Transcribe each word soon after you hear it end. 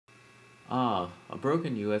Ah, a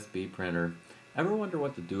broken USB printer. Ever wonder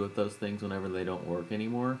what to do with those things whenever they don't work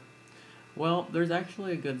anymore? Well, there's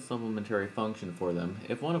actually a good supplementary function for them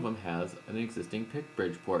if one of them has an existing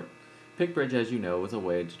PictBridge port. PictBridge, as you know, is a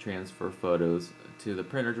way to transfer photos to the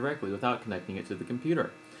printer directly without connecting it to the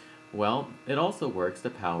computer. Well, it also works to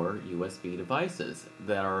power USB devices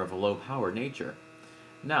that are of a low power nature.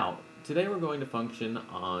 Now, today we're going to function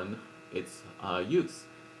on its use.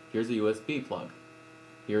 Here's a USB plug.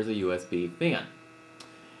 Here's a USB fan.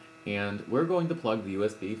 And we're going to plug the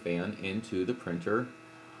USB fan into the printer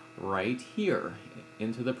right here,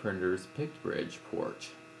 into the printer's PictBridge port.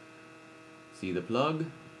 See the plug?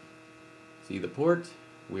 See the port?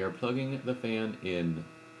 We are plugging the fan in.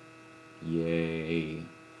 Yay!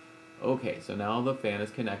 Okay, so now the fan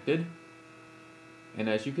is connected. And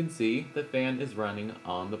as you can see, the fan is running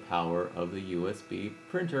on the power of the USB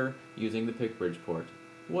printer using the PictBridge port.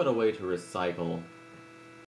 What a way to recycle